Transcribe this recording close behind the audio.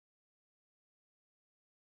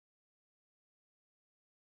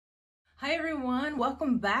Hi everyone,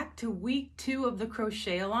 welcome back to week 2 of the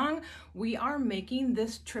crochet along. We are making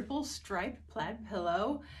this triple stripe plaid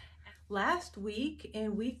pillow. Last week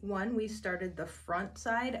in week 1 we started the front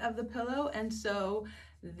side of the pillow, and so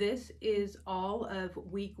this is all of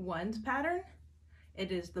week 1's pattern.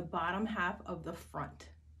 It is the bottom half of the front.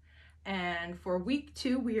 And for week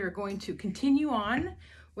 2 we are going to continue on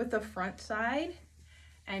with the front side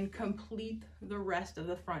and complete the rest of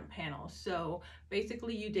the front panel. So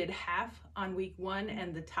basically you did half on week 1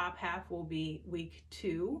 and the top half will be week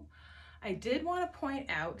 2. I did want to point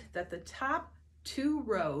out that the top 2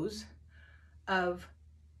 rows of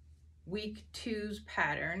week 2's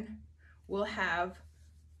pattern will have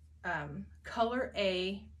color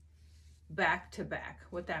A back to back.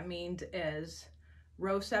 What that means is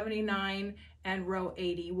row 79 and row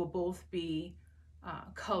 80 will both be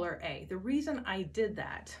color A. The reason I did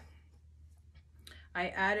that, I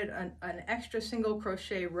added an extra single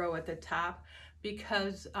crochet row at the top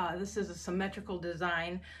because this is a symmetrical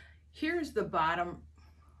design. Here's the bottom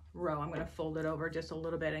row. I'm going to fold it over just a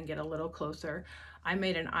little bit and get a little closer. I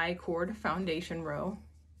made an I-cord foundation row,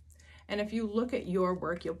 and if you look at your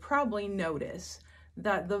work you'll probably notice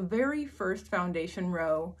that the very first foundation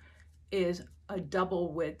row is a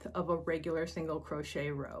double width of a regular single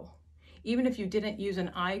crochet row. Even if you didn't use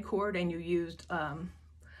an I-cord and you used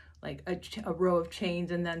like a row of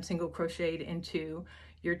chains and then single crocheted into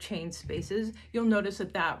your chain spaces, you'll notice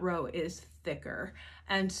that that row is thicker.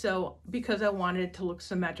 And so because I wanted it to look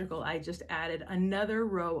symmetrical, I just added another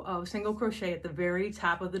row of single crochet at the very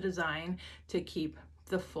top of the design to keep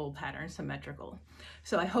the full pattern symmetrical.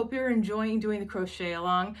 So I hope you're enjoying doing the crochet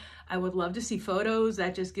along. I would love to see photos.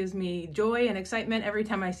 That just gives me joy and excitement every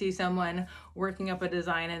time I see someone working up a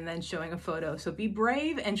design and then showing a photo. So be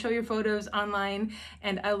brave and show your photos online,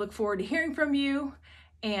 and I look forward to hearing from you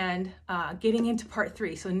and getting into part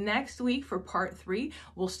 3. So next week for part 3,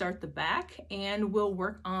 we'll start the back and we'll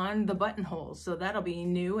work on the buttonholes. So that'll be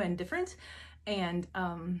new and different. And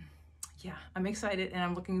yeah, I'm excited and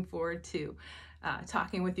I'm looking forward to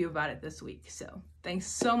talking with you about it this week. So thanks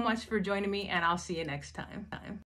so much for joining me, and I'll see you next time.